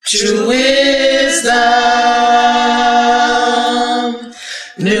True Wisdom,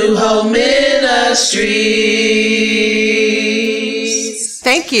 New Hope Ministries.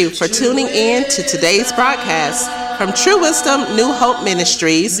 Thank you for tuning in to today's broadcast from True Wisdom, New Hope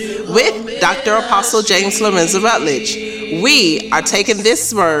Ministries with Dr. Apostle James Lorenzo Rutledge. We are taking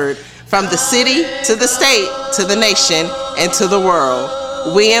this word from the city to the state to the nation and to the world.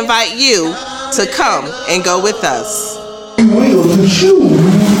 We invite you to come and go with us. Will to choose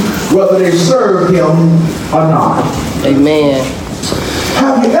whether they serve him or not. Amen.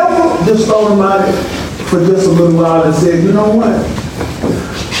 Have you ever just thought about it for just a little while and said, you know what?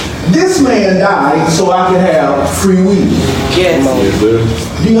 This man died so I could have free will. Yes.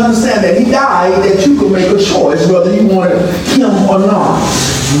 Do you understand that? He died that you could make a choice whether you wanted him or not.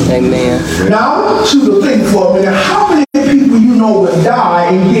 Amen. Now, I want you to think for a minute, how many people you know would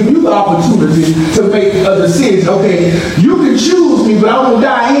die and give you the opportunity to make a decision? Okay, you can choose me, but I'm going to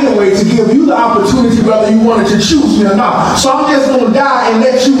die anyway to give you the opportunity whether you wanted to choose me or not. So I'm just going to die and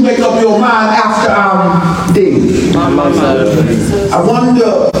let you make up your mind after I'm dead. I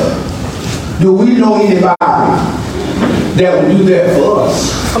wonder, do we know anybody that would do that for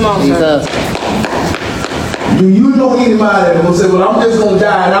us? Come on, Jesus. Do you know anybody that will say, well, I'm just going to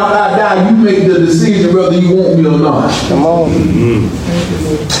die, and after I die, you make the decision whether you want me or not? Come on.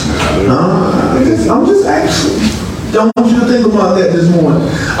 I'm just asking. I want you to think about that this morning.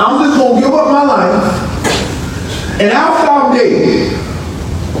 I'm just going to give up my life, and after I'm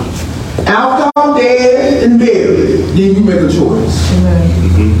dead and buried, then you make a choice.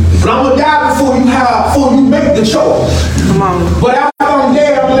 But I'm going to die before you make the choice. Come on. But after I'm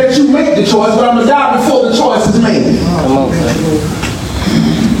dead, I'm going to let you make the choice, but I'm going to die before the choice is made. Come on.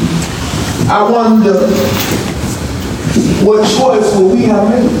 I wonder what choice will we have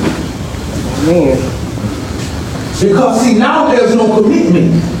made? Amen. Because see, now there's no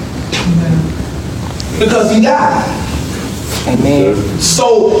commitment. Because he died. Amen.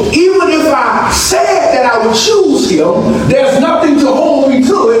 So even if I said that I would choose him, there's nothing to hold me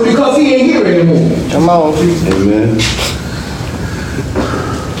to it because he ain't here anymore. Come on. Amen.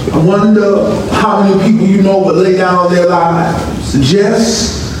 I wonder how many people you know would lay down their lives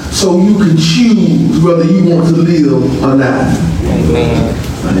just so you can choose whether you want to live or not. Amen.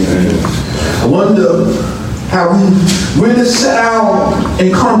 I wonder how we really sat down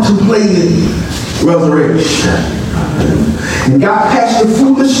and contemplated resurrection and got past the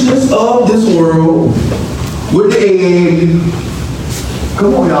foolishness of this world with the egg.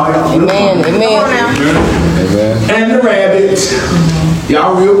 Come on, y'all. Amen. Amen. And the rabbit.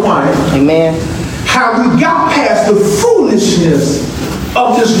 Y'all real quiet. Amen. How we got past the foolishness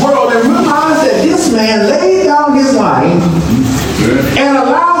of this world and realized that this man laid down his life and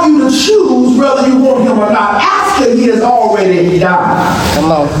allowed you to choose whether you want him or not after he has already died.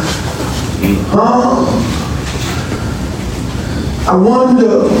 Come on. I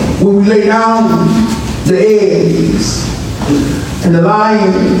wonder when we lay down the eggs and the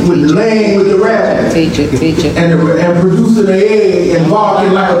lion with the lamb with the rabbit Teach it. and producing the egg and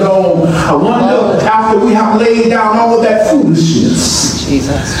barking like a dog. I wonder after we have laid down all that foolishness,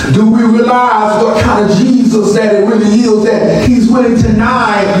 Jesus. do we realize what kind of Jesus that it really is, that he's willing to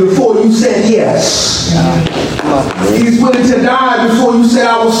die before you said yes. He's willing to die before you said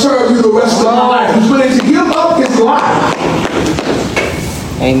I will serve you the rest of my life. He's willing to give up his life.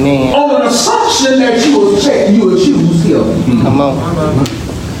 Amen. On an assumption that you will choose him. Come on.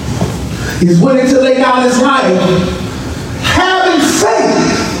 He's willing to lay down his life, having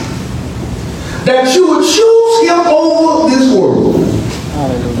faith that you would choose him over this world.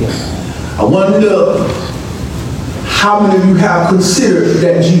 Hallelujah. I wonder how many of you have considered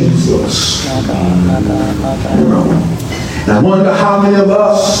that Jesus. My God. And I wonder how many of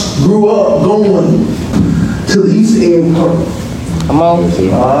us grew up going to the East End Park. Come on.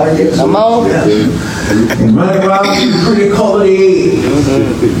 Yes. Come on. And running around with the pretty colored eggs.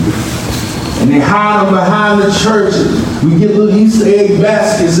 And they hide them behind the church. We get little Easter egg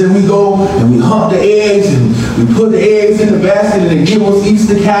baskets and we go and we hunt the eggs and we put the eggs in the basket and they give us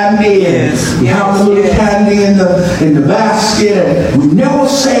Easter candy. Yes. We have a little candy in the basket. And we never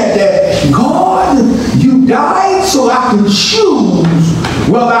said that, God, you died so I can choose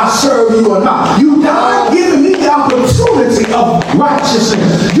whether I serve you or not. You died giving me the opportunity of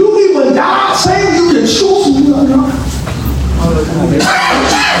righteousness. You even died saying you can choose me or not.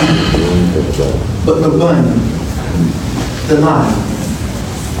 But the bunny, the lion,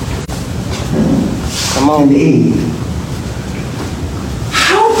 Come on. and the egg.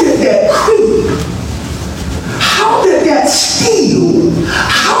 How did that creep? How did that steal?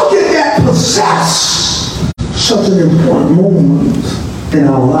 How did that possess such an important moment in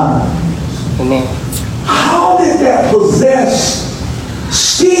our lives. Amen. How did that possess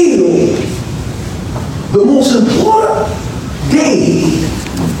steal the most important day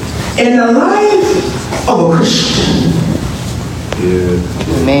in the life of a Christian?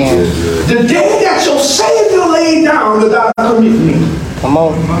 Amen. The day that your Savior laid down without commitment. Come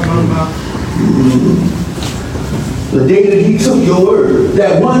on. The day that he took your word,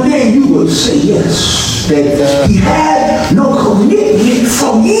 that one day you would say yes. That he had no commitment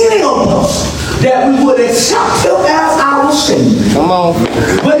from any of us that we would accept him as our Savior. Come on.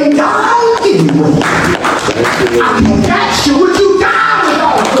 But he died anyway. I can ask you, would you die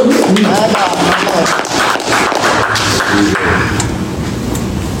without a commitment?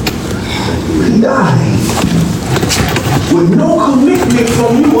 He died with no commitment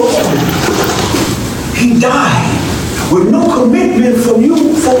from you alone. He died with no commitment from you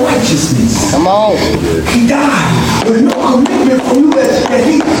for righteousness. Come on. He died with no commitment from you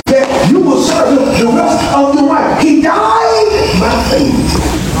that you will serve him the rest of your life. He died by faith.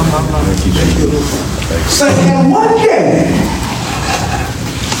 So that one day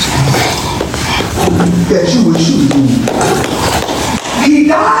that you would choose him. He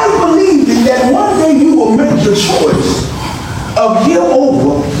died believing that one day you will make the choice of him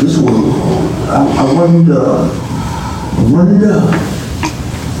over this world. I wonder,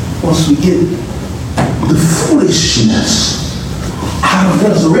 once we get the foolishness out of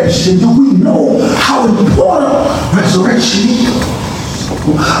resurrection, do we know how important resurrection is?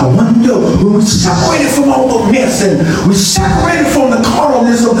 I wonder when we separated from all the mess and we separated from the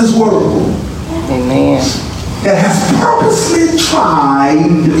carnalness of this world. Amen. That has purposely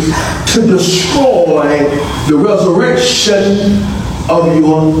tried to destroy the resurrection of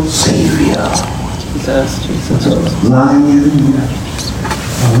your Savior. Jesus. Lion, a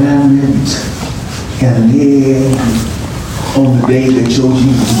rabbit, and an egg on the day that your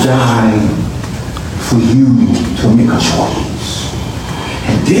Jesus died for you to make a choice.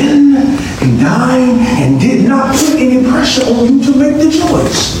 And then he died and did not put any pressure on you to make the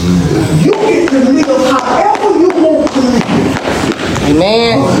choice. You get to live however you want to live.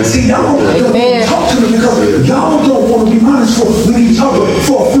 Amen. See, y'all don't talk to me because y'all don't want to be honest with each other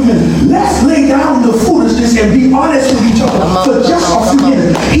for a few minutes. Let's lay down the foolishness and be honest with each other for just a few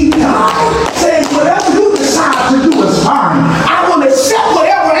minutes. He died saying, whatever you decide to do is fine. I will accept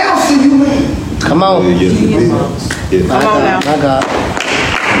whatever else you make. Come on. Come on now. My God.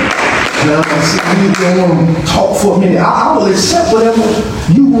 Now, see, you don't want to talk for a minute. I will accept whatever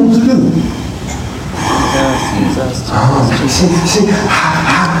you want to do. See,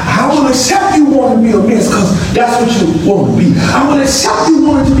 I will accept you want to be a mess because that's what you want to be. I will accept you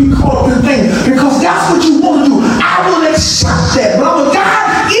wanting to be caught up in things because that's what you want to do. I will accept that, but I will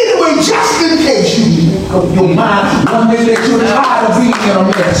die anyway just in case you make up your mind one day that you're tired of being in a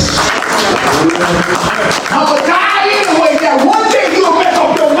mess. I will die anyway that one day you'll make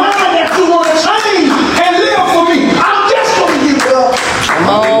up your mind that you want to change and live for me. I'm just going to give it up.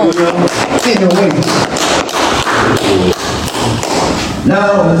 Anyway.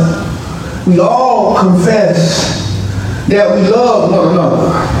 Now, we all confess that we love one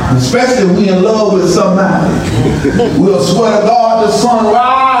another, especially if we in love with somebody. We'll swear to God the sun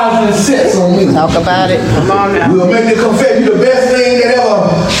rises and sets on me. Talk about it. Come on now. We'll make the confession the best thing that ever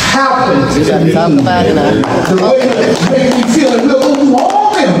happened. You gotta talk about it now. The way it makes me feel and we'll go through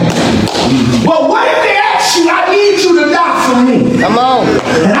all them. But what if they ask you, I need you to die for me? Come on.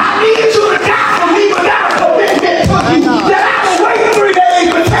 And I need you to die for me without a commitment to you. That I will wait 3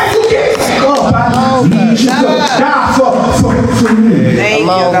 days until you get up. I need you to die for me. Thank you,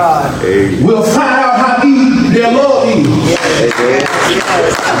 God. We'll find out how deep their love is.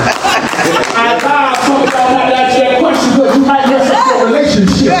 I thought some of y'all not ask that question, but you might mess up your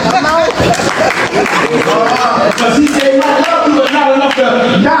relationship. Because he said, I love you, but not enough to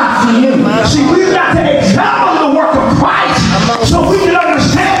die for you. See, we've got to examine the work of Christ so we can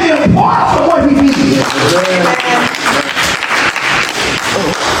understand the importance of what he did.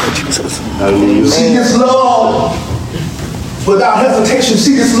 See this love without hesitation.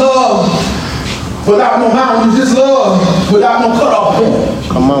 See this love without no boundaries. This love without no cutoff point.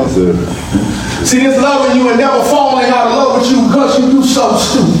 Come on, sir. See this loving you and never falling out of love with you because you do something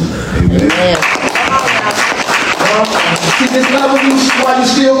stupid. Amen. See this loving you while you're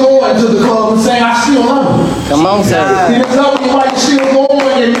still going to the club and saying, I still love you. Come on, sir. See this loving you while you're still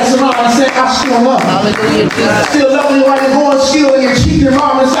going and messing around and saying, I still love you. Hallelujah. Still loving you while you're going still and you're cheating your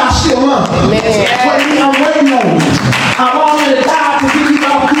mom and saying, I still love you. Amen. I'm waiting on you. I'm already died to give you the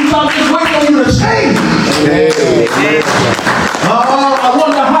opportunity. I'm just waiting on you to change. I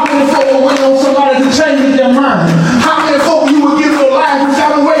wonder how many folk will wait on somebody to change their mind. How many folk you would give your life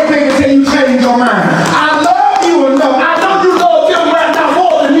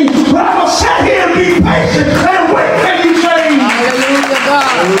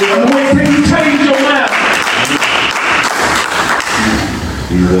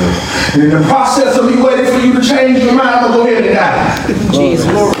And in the process of me waiting for you to change your mind, I'm going to go ahead and die. Jesus.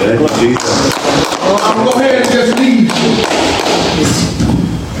 I'm going to go ahead and just leave you.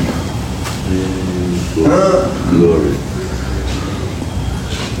 Glory.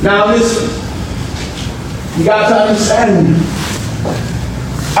 Now listen. You got to understand me.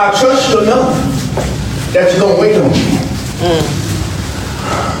 I trust you enough that you're going to wait on me.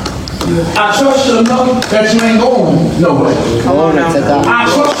 I trust you enough that you ain't going nowhere. Come on now. I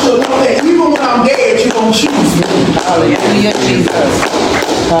trust you enough that even when I'm dead, you're going to choose me. Hallelujah, Jesus.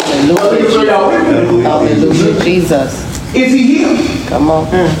 Hallelujah. Hallelujah, Jesus. Is he here? Come on.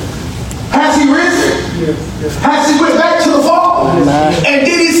 Has he risen? Has he went back to the Father? And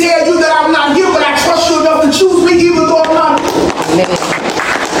did he tell you that I'm not here, but I trust you enough to choose me even though I'm not here?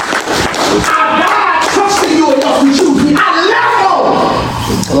 I died trusting you enough to choose me. I left home.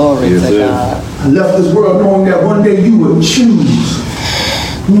 Glory to God. I left this world knowing that one day you would choose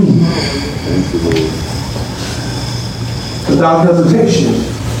me. Without hesitation.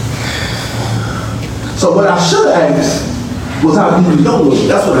 So what I should have asked was how do you know it?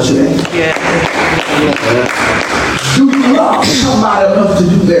 That's what I should ask. Yeah. Do you love somebody enough to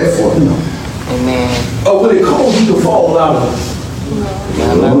do that for him? Amen. Or will it cause you to fall out of it?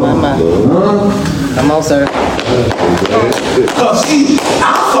 My. Come on, sir. Because see, I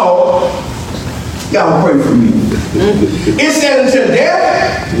thought, y'all pray for me. It said until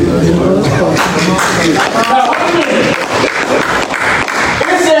death.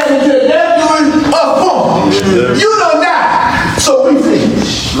 It said until death do us part. You don't die, so we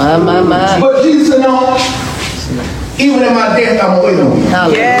finish. My. But Jesus said, no, even in my death, I'm going to wait on you.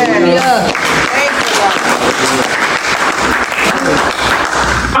 Hallelujah.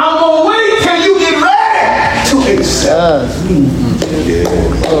 I'm going to wait till you get ready to accept me.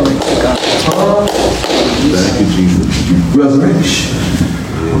 Glory to God. Thank you, Jesus. Resurrection.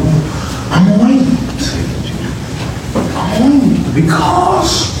 I'm going to wait. I'm going to wait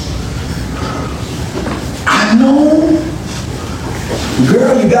because I know,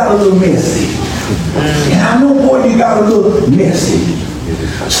 girl, you got a little messy. And I know, boy, you got a little messy.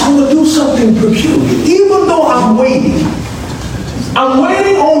 So I'm going to do something peculiar. Even though I'm waiting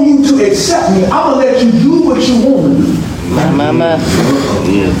on you to accept me. I'm going to let you do what you want to do. My. I'm going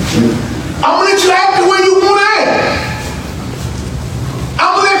to let you act the way you want to act.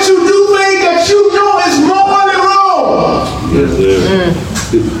 I'm going to let you do things that you know is morally wrong. Yes, sir.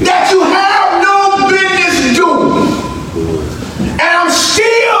 That you have no business doing. And I'm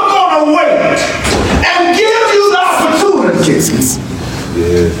still going to wait and give you the opportunity.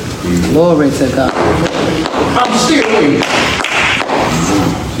 Glory to God. I'm still waiting.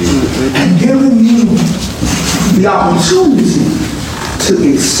 And giving you the opportunity to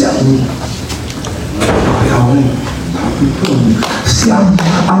accept me. See,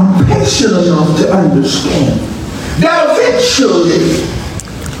 I'm patient enough to understand that eventually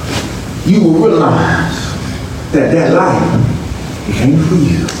you will realize that life ain't for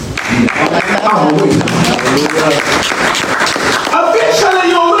you. I'm waiting. Eventually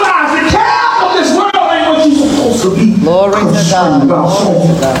you'll realize the care of this world ain't what you're supposed to be. Glory to God. About Glory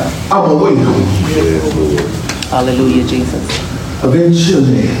to God. I'm waiting on you. Hallelujah, Jesus.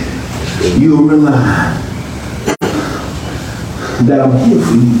 Eventually, you'll realize that I'm here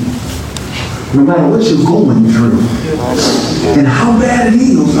for you. No matter what you're going through and how bad it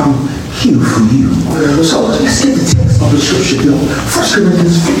is, I'm here for you. So let's get the text of the scripture, Bill. 1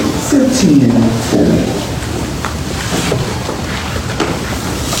 Corinthians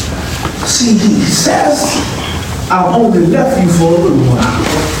 15:4. See, he says, I've only left you for a little while.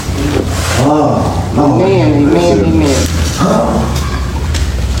 Amen.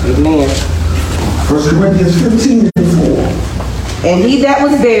 Amen. 1 Corinthians 15:4. And he that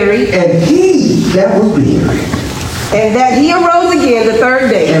was buried, And he that was buried, and that he arose again the third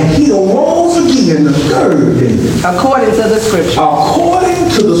day, and he arose again the third day, according to the scripture. according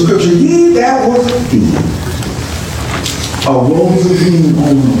to the scripture, he that was dead arose again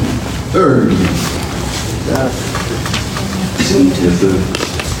on the third day. See?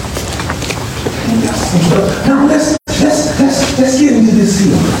 Yes, sir. Now let's get into this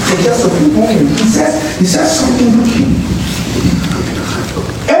here. So just a few moments. He says something peculiar.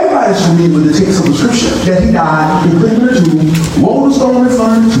 Everybody's familiar with the text of the scripture that he died, he put him in the tomb, rolled the stone in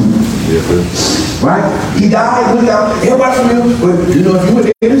front of the tomb. Yes, sir. Right? He died, went down. Everybody familiar with, if you went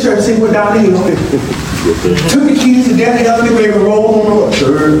in the church, he went down the hill. Yes, sir. Took the keys to death, held the grave, and rolled on the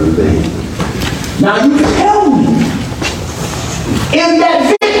third day. Now you can tell me, in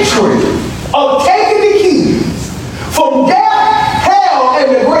that victory of taking the keys from death, hell,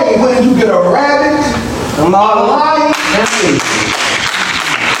 and the grave, when you get a rabbit, a lion, and a pig.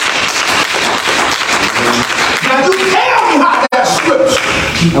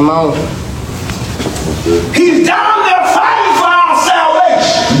 Come on. He's down there fighting for our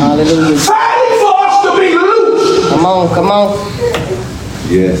salvation. Hallelujah. Fighting for us to be loose. Come on, come on.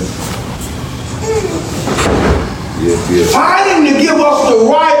 Yes. Yes, yes. Fighting to give us the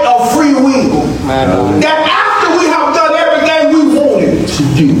right of free will. My God. That after we have done everything we wanted to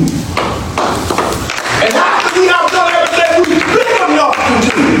do, and after we have done everything we've been enough to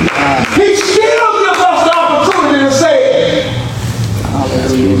do, he still gives us the opportunity to say,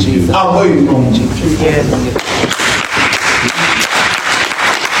 Hallelujah, Jesus. I'm waiting on you.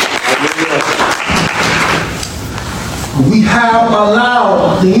 We have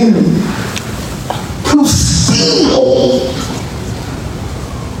allowed the enemy to steal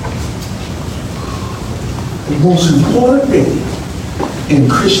the most important thing in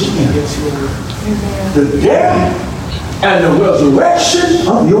Christianity, the death and the resurrection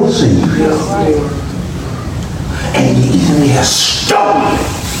of your Savior. And the enemy has stolen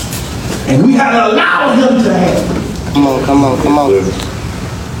it, and we have allowed him to have it. Come on, come on, come on.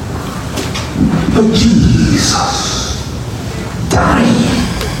 But Jesus, dying,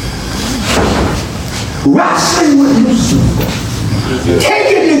 wrestling with Lucifer,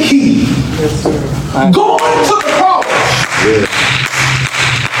 taking the key, going to the cross,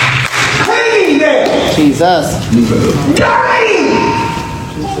 hanging there, Jesus. dying.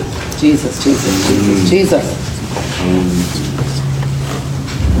 Jesus, Jesus, Jesus, Jesus.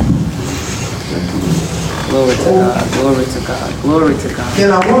 Glory to God, glory to God, glory to God.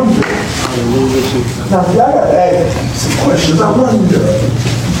 And I wonder, Hallelujah, Jesus. now I gotta ask some questions. I wonder,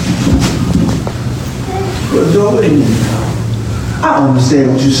 I understand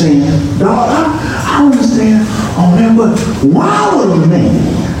what you're saying, dog. I understand on that, but why would a man,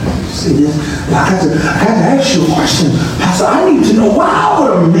 see this, I have to ask you a question, Pastor. I need to know, why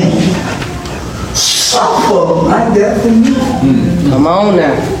would a man suffer like that for you? Come on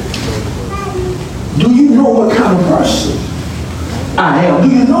now. Do you know what kind of person I am? Do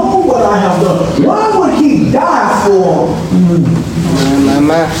you know what I have done? Why would he die for?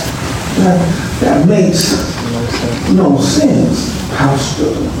 My. That makes no sense,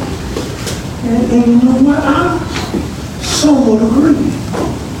 Pastor. And you know what? I somewhat agree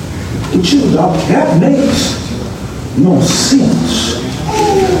with you, dog. That makes no sense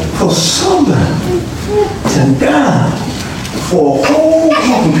for somebody to die for a whole group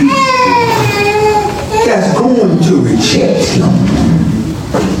of people that's going to reject him.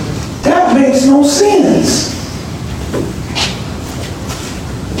 That makes no sense.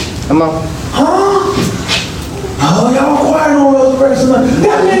 Come on. Huh? Oh, y'all quiet on resurrection.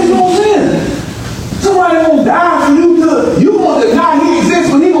 That makes no sense. Somebody gonna die for you to, you want to die, he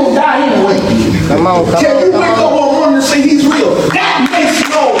exists, but he gonna die anyway. Come on, come Can on, you come wake up on. one morning and say he's real? That makes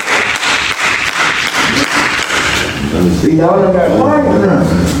no. See, y'all done got quiet now.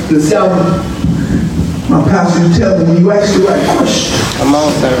 My pastor used to tell me when you ask the right question, Come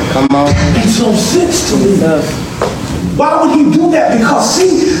on, sir. Come on. it makes no sense to me. Why would he do that? Because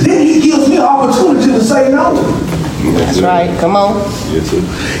see, then he gives me an opportunity to say no. That's right. Come on. Yes, sir.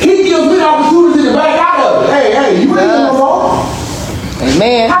 He gives me the opportunity to back out of it. Hey, you ain't no more.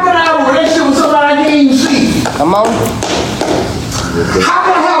 Amen. How can I have a relationship with somebody I can't even see? Come on. How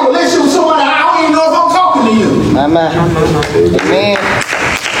can I have a relationship with somebody I don't even know if I'm talking to you? My. Amen.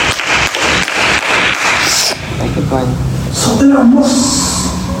 Make it plain. So then I must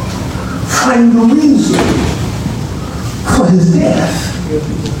find the reason for his death.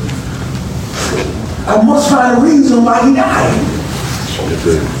 I must find a reason why he died.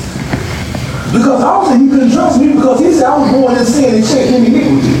 Because obviously he couldn't trust me because he said I was born in sin and shaped in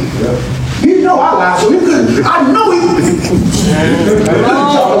iniquity. He know I lied, so he couldn't. I know he couldn't.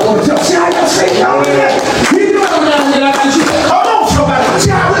 Y'all don't want to tell. See how y'all say y'all in that? He knew I'm down here like that. Come on, somebody. See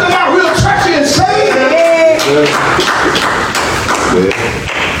how I really got real churchy and saved?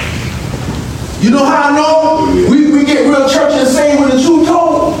 You know how I know we get real churchy and saved when the truth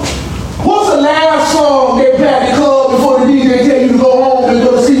told? What's the last song they play at the club before the DJ tell you to go home and go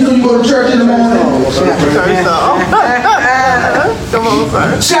to see so you go to church in the morning? Come on,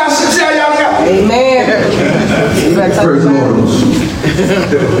 sir. See how y'all got? Amen. Praise the Lord.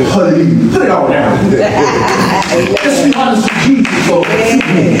 Hallelujah. Put it all down. Let's be honest with Jesus, folks.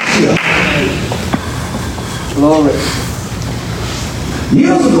 Glory.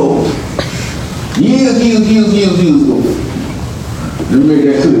 Years ago. Let me make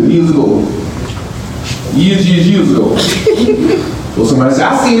that clear. Years ago. Years ago. Well, somebody said, I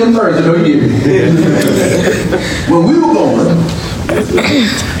seen him Thursday. No, he didn't. When we were going,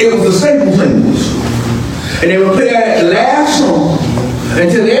 it was the Staple Singles. And they would play that at the last song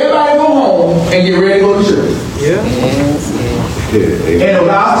until everybody go home and get ready to go to church. Yeah,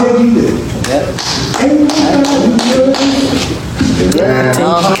 And I'll tell you this. Yep. Ain't no God do good.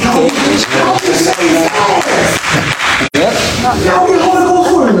 Yep. Y'all get Holy Ghost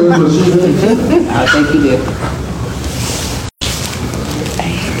word. I think he did.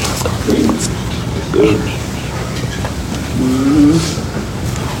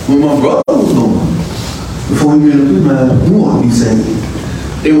 When my brother was born, before he made up his mind, he said,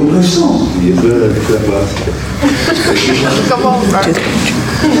 they would play songs. Yes, sir. Come on, sir.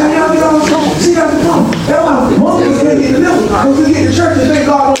 Y'all, see, that's the problem. That's why most of us can't get delivered. Because we get to church and thank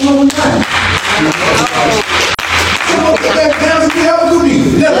God don't know when time.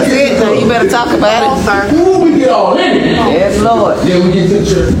 That's it. So you better talk about it. Ooh, we get all in it. Yes, Lord. Then we get to the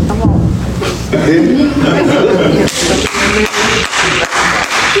church. Come on.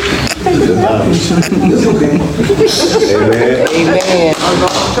 It's okay. Amen. Amen.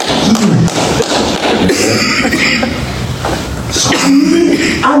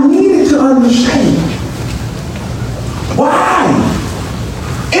 I needed to understand why.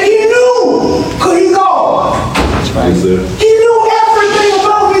 And he knew, because he's God. Yes, sir. He knew everything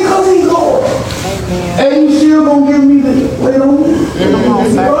about me because he's God. And you still gonna give me the wait on me? Come on,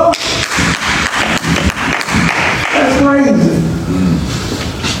 sir. That's crazy.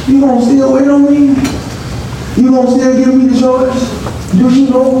 You gonna still wait on me? You gonna still give me the choice? Do you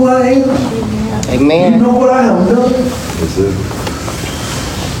know who I am? Amen. You know what I have done? Yes, sir.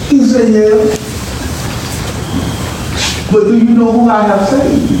 He said, yeah. But do you know who I have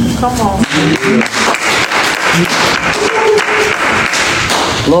saved? Come on.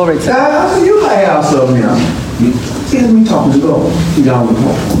 Glory to God. I said, you might have something now. See me talking to God. Y'all were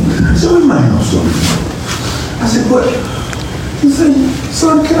talking. I said, we might have something. I said, but, he said,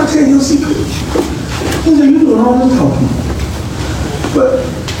 son, can I tell you a secret? He said, you doing all this talking. But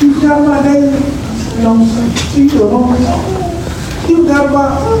you forgot about David? I said, no, son. You doing all this talking. You forgot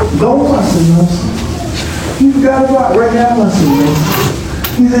about gold? I said, no, son. You forgot about Rahab? I said, no, son.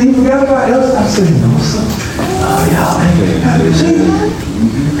 He said, you forgot about Elsa? I said, no, son. Oh, y'all ain't see?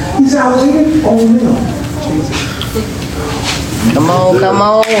 He said, I waited on them. Come on, come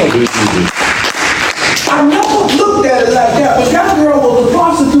on. I never looked at it like that, but that girl was a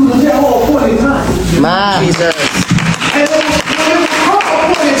prostitute at that whole point in time. My Jesus. And when it was her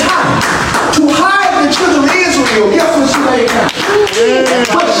appointed time to hide the children of Israel, guess what she laid down?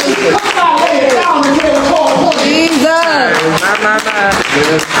 But she could not lay it down until it was her appointed. Jesus.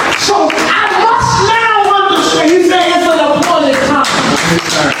 So I must now understand. He said it's an appointed time.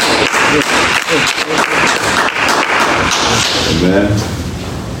 Amen.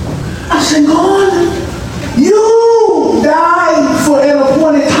 I said, God, you died for an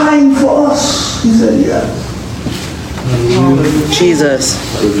appointed time for us. He said, yeah. Jesus.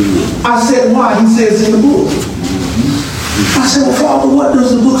 I said, why? He says in the book. I said, well, Father, what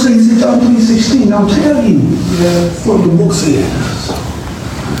does the book say? He said, John 3:16. I'm telling you what the book says.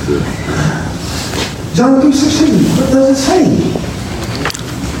 John 3:16. What does it say?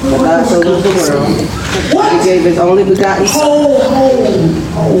 God so loved the world. What? He gave his only begotten Son.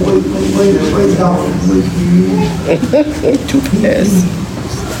 Wait, down. Too fast.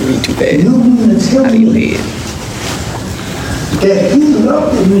 Read too fast. You mean to tell How do me you read? that he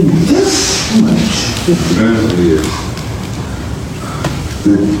loved me this much? Amen.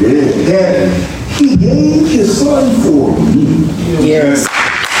 That he gave his son for me. Yes.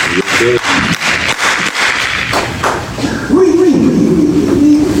 Read.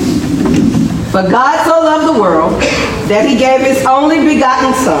 For God so loved the world that he gave his only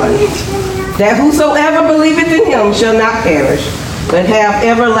begotten Son, that whosoever believeth in him shall not perish, but have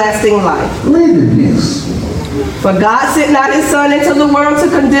everlasting life. Read this. For God sent not his Son into the world to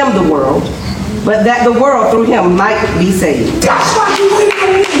condemn the world, but that the world through him might be saved. That's why he waited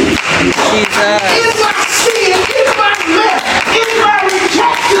on me. Jesus. In my sin, in my mess, in my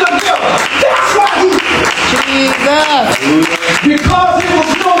rejection of him. That's why he. Jesus. Because there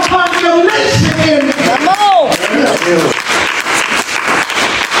was no condemnation in me. Come on.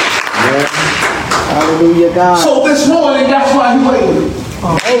 Hallelujah, God. So this morning, that's why he waited.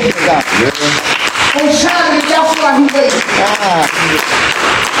 Thank you, God. On Saturday, that's why he waited.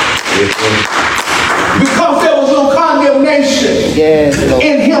 Because there was no condemnation Yes, Lord.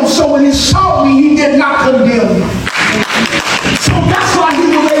 in him. So when he saw me, he did not condemn me. So that's why he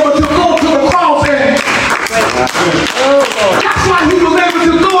was able to go to the cross and that's why he was able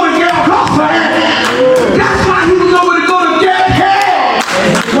to go to Golgotha. That's why he was able to go to death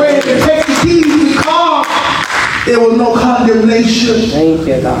hell. Where to take the keys because there was no condemnation Thank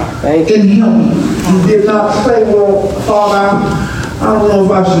you, God. Thank you. in him. He did not say, well, Father, I don't know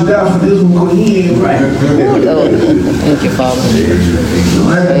if I should die for this one because he ain't right. Thank you, Father.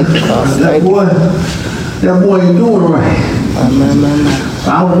 Thank you, Father. That boy ain't doing right. I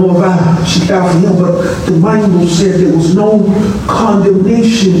don't know if I should die for him, but the Bible said there was no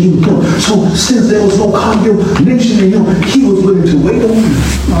condemnation in him. So since there was no condemnation in him, he was willing to wait on me.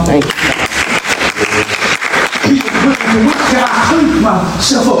 Thank you. He was willing to wait till I cleaned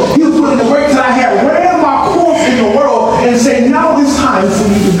myself up. He was willing to wait till I had ran my course in the world and say, now it's time for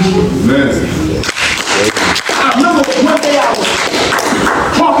me to be here. I remember one day I was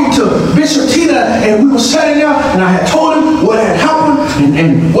talking to Bishop Tina, and we were sitting there, and I had told him what had happened,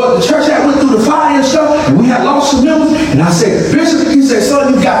 and what the church had went through the fire and stuff, and we had lost some members, and I said, Bishop, he said,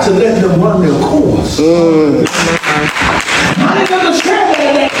 son, you got to let them run their course. I didn't understand that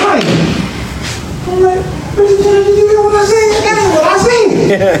at that time. I'm like, Bishop Tina, did you hear what I said? That ain't what I said.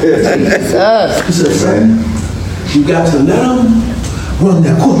 He said, son, you got to let them run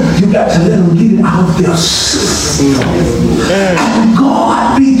their course. You got to let them get it out of their system. And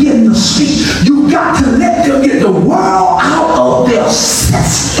God begin to speak. You got to let them get the world out of their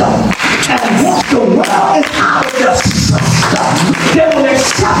system. And once the world is out of their system, they will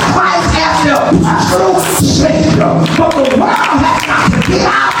accept Christ as their personal Savior. But the world has got to get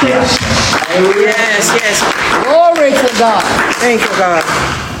out there. Yes, yes. Glory to God. Thank you, God.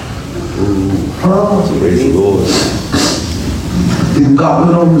 Praise the Lord. Then God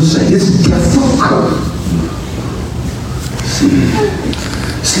went on to say, it's difficult.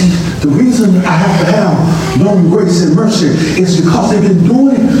 See, the reason I have to have long grace and mercy is because they've been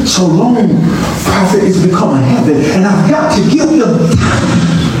doing it so long. Prophet is becoming habit, and I've got to give them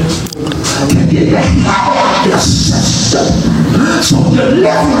time to get that out of their system so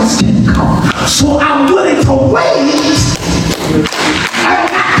deliverance can come. So I'm willing to wait and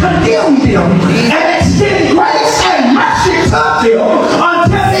not condemn them and extend grace and mercy to them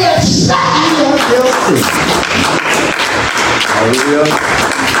until they accept me as their Savior. Hallelujah.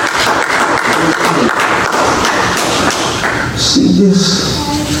 See,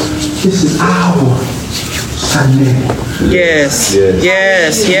 this is our Sunday. Yes,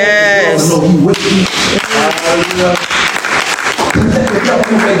 yes, yes. I know he waiting. Let the devil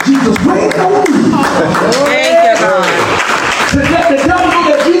know that Jesus waited on me. Thank you, God. To let the devil know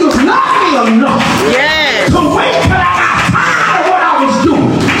that Jesus loved me enough. Yes. To wait till I got tired of what I was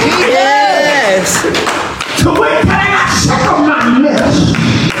doing. Yes. To wait till I got sick of my mess.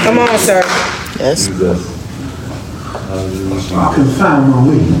 Come on, sir. Yes. I can find my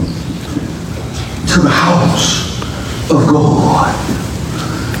way to the house of God.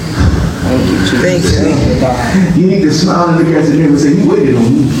 Thank you. You need to smile and look at your neighbor and say, you waited on me.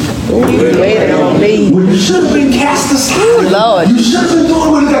 You waited on me. Well, you should have been cast aside. Lord. You should have been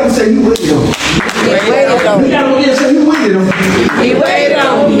doing what you got to say, you waited on me. You waited on You me. got to go in and say, you waited on me. You waited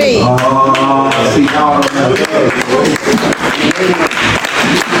on me. See, y'all don't know.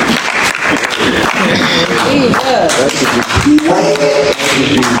 He waited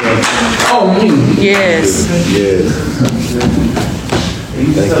on me. Yes. Yes. You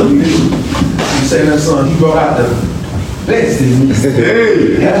say that song, he brought out the best in me.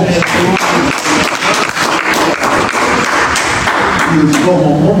 Hey! He was going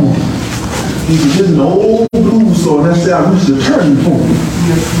on mama. He was just an old blues song. That's how I reached the turning point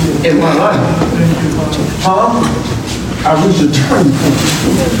in my life. I reached a turning point.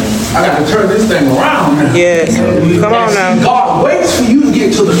 I got to turn this thing around now. Yes. Come on now. God waits for you to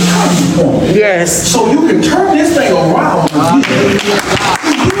get to the turning point. Yes. So you can turn this thing around. God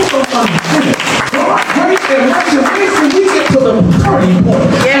grace and mercy waits for you to get to the turning point.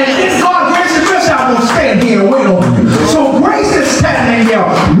 And if God grace and mercy, I'm going to stand here and wait on you. So grace is standing there.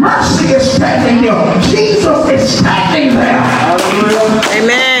 Mercy is standing there. Jesus is standing there.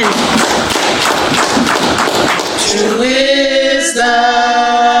 Amen. Wisdom,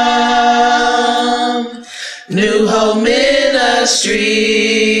 New Hope Ministries.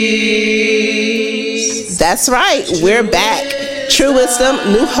 That's right. We're back. True Wisdom,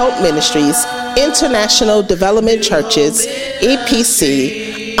 New Hope Ministries, International Development Churches,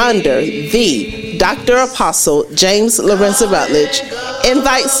 EPC, under the Dr. Apostle James Lorenzo Rutledge,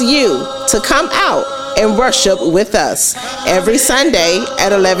 invites you to come out and worship with us every Sunday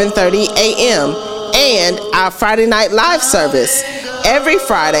at 11:30 a.m. and our Friday night live service every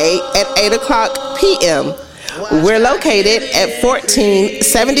Friday at 8 o'clock p.m. We're located at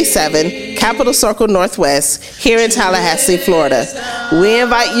 1477 Capitol Circle Northwest here in Tallahassee, Florida. We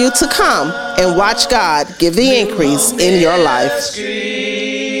invite you to come and watch God give the increase in your life.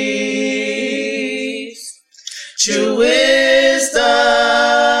 True wisdom,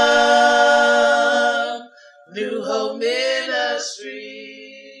 New Hope Ministries. street.